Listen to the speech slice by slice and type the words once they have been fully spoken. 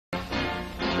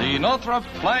The Northrop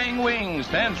Flying Wing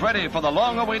stands ready for the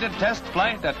long-awaited test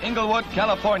flight at Inglewood,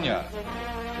 California.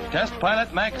 Test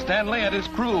pilot Mac Stanley and his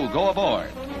crew go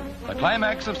aboard. The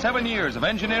climax of 7 years of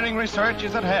engineering research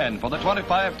is at hand for the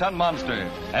 25-ton monster.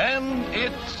 And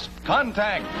it's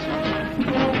contact.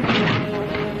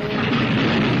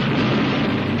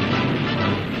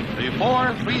 The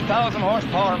four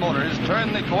 3,000-horsepower motors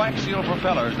turn the coaxial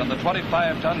propellers on the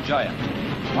 25-ton giant.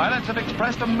 Pilots have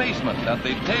expressed amazement that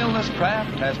the tailless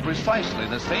craft has precisely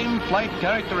the same flight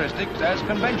characteristics as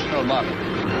conventional models.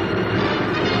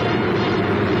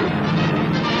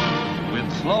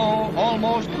 With slow,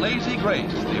 almost lazy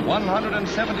grace, the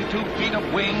 172 feet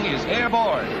of wing is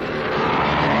airborne.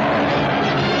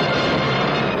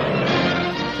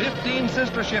 15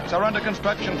 sister ships are under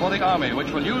construction for the Army,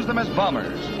 which will use them as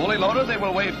bombers. Fully loaded, they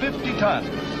will weigh 50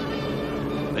 tons.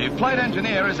 The flight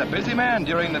engineer is a busy man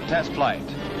during the test flight.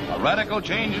 A radical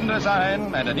change in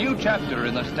design and a new chapter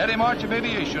in the steady march of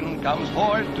aviation comes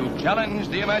forward to challenge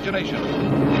the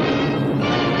imagination.